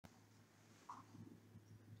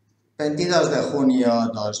22 de junio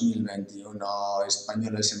 2021,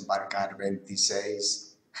 españoles embarcar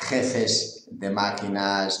 26, jefes de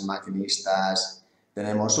máquinas, maquinistas,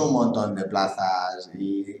 tenemos un montón de plazas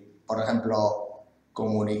y, por ejemplo,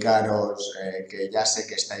 comunicaros que ya sé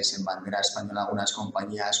que estáis en bandera española algunas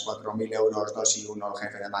compañías, 4.000 euros, 2 y 1 el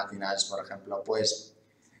jefe de máquinas, por ejemplo, pues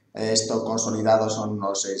esto consolidado son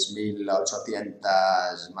unos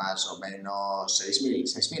 6.800 más o menos,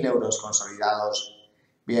 6.000 euros consolidados.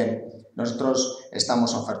 Bien, nosotros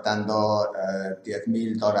estamos ofertando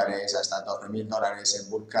 $10.000 hasta $12.000 en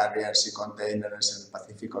bulk carriers y containers en el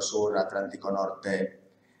Pacífico Sur, Atlántico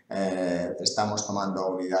Norte. Estamos tomando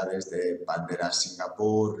unidades de bandera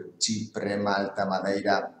Singapur, Chipre, Malta,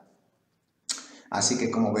 Madeira. Así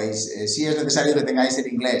que, como veis, sí es necesario que tengáis el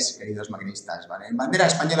inglés, queridos maquinistas, ¿vale? En bandera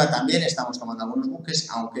española también estamos tomando algunos buques,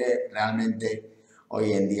 aunque realmente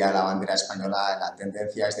hoy en día la bandera española, la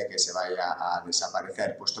tendencia es de que se vaya a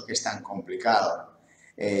desaparecer, puesto que es tan complicado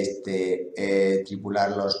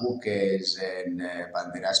tripular los buques en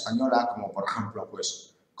bandera española, como por ejemplo,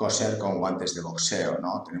 pues, coser con guantes de boxeo,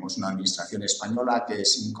 ¿no? Tenemos una administración española que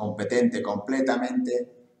es incompetente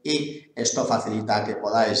completamente y esto facilita que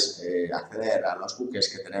podáis acceder a los buques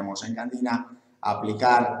que tenemos en Candina,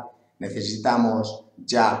 aplicar. Necesitamos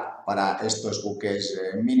ya para estos buques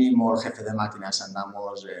mínimo, el jefe de máquinas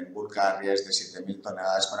andamos en bulk carriers de 7.000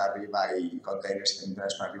 toneladas para arriba y containers 7.000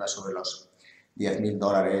 toneladas para arriba sobre los $10.000,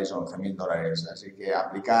 $11.000. Así que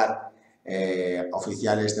aplicar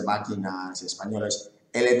oficiales de máquinas españoles.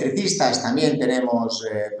 Electricistas también tenemos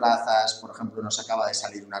plazas, por ejemplo, nos acaba de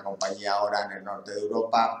salir una compañía ahora en el norte de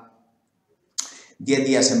Europa, 10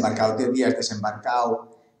 días embarcado, 10 días desembarcado,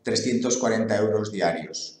 340 euros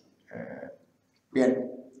diarios.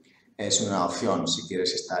 Bien, es una opción si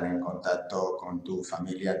quieres estar en contacto con tu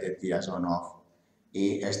familia 10 días o no.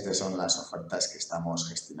 Y estas son las ofertas que estamos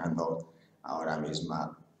gestionando ahora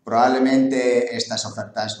mismo. Probablemente estas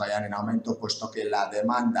ofertas vayan en aumento, puesto que la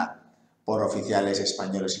demanda por oficiales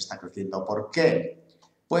españoles está creciendo. ¿Por qué?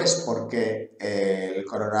 Pues porque el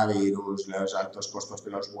coronavirus, los altos costos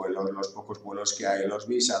de los vuelos, los pocos vuelos que hay, los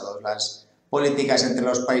visados, las políticas entre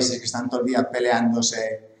los países que están todo el día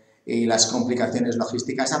peleándose y las complicaciones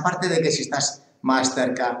logísticas, aparte de que si estás más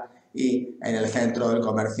cerca y en el centro del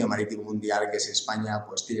comercio marítimo mundial, que es España,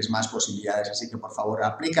 pues tienes más posibilidades. Así que, por favor,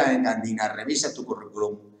 aplica en Candina, revisa tu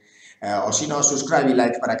currículum o si no, subscribe y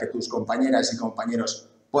like para que tus compañeras y compañeros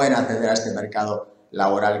puedan acceder a este mercado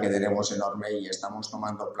laboral que tenemos enorme y estamos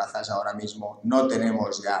tomando plazas ahora mismo. No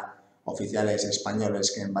tenemos ya oficiales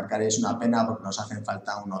españoles que embarcar. Es una pena porque nos hacen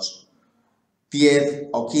falta unos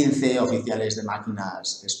 10 o 15 oficiales de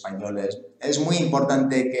máquinas españoles. Es muy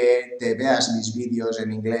importante que te veas mis vídeos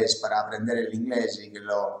en inglés para aprender el inglés y que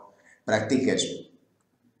lo practiques.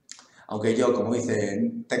 Aunque yo, como hice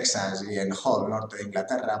en Texas y en Hull, norte de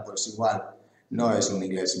Inglaterra, pues igual no es un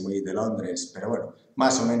inglés muy de Londres, pero bueno,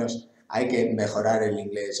 más o menos hay que mejorar el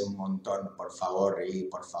inglés un montón, por favor, y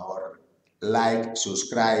por favor, like,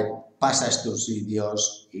 subscribe, pasa estos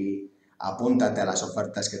vídeos y apúntate a las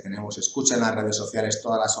ofertas que tenemos, escucha en las redes sociales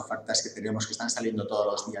todas las ofertas que tenemos que están saliendo todos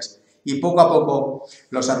los días y poco a poco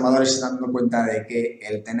los armadores se están dando cuenta de que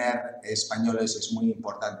el tener españoles es muy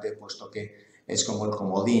importante, puesto que es como el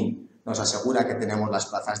comodín, nos asegura que tenemos las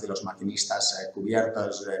plazas de los maquinistas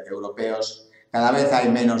cubiertos europeos. Cada vez hay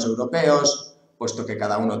menos europeos, puesto que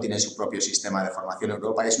cada uno tiene su propio sistema de formación en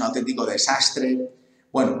Europa. Es un auténtico desastre.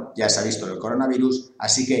 Bueno, ya se ha visto el coronavirus,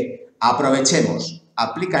 así que aprovechemos,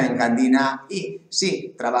 aplica en Candina y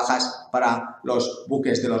si trabajas para los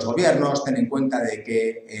buques de los gobiernos, ten en cuenta de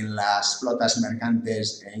que en las flotas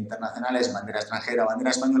mercantes internacionales, bandera extranjera,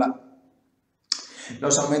 bandera española,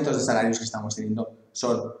 los aumentos de salarios que estamos teniendo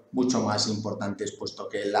son mucho más importantes, puesto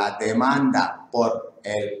que la demanda por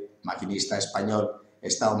el maquinista español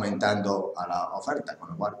está aumentando a la oferta,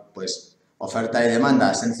 con lo cual, pues, oferta y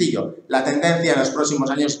demanda, sencillo. La tendencia en los próximos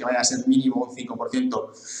años es que vaya a ser mínimo un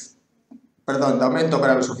 5%, perdón, de aumento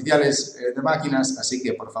para los oficiales de máquinas, así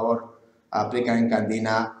que, por favor, aplica en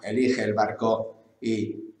Candina, elige el barco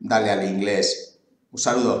y dale al inglés. Un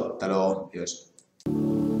saludo, hasta luego, adiós.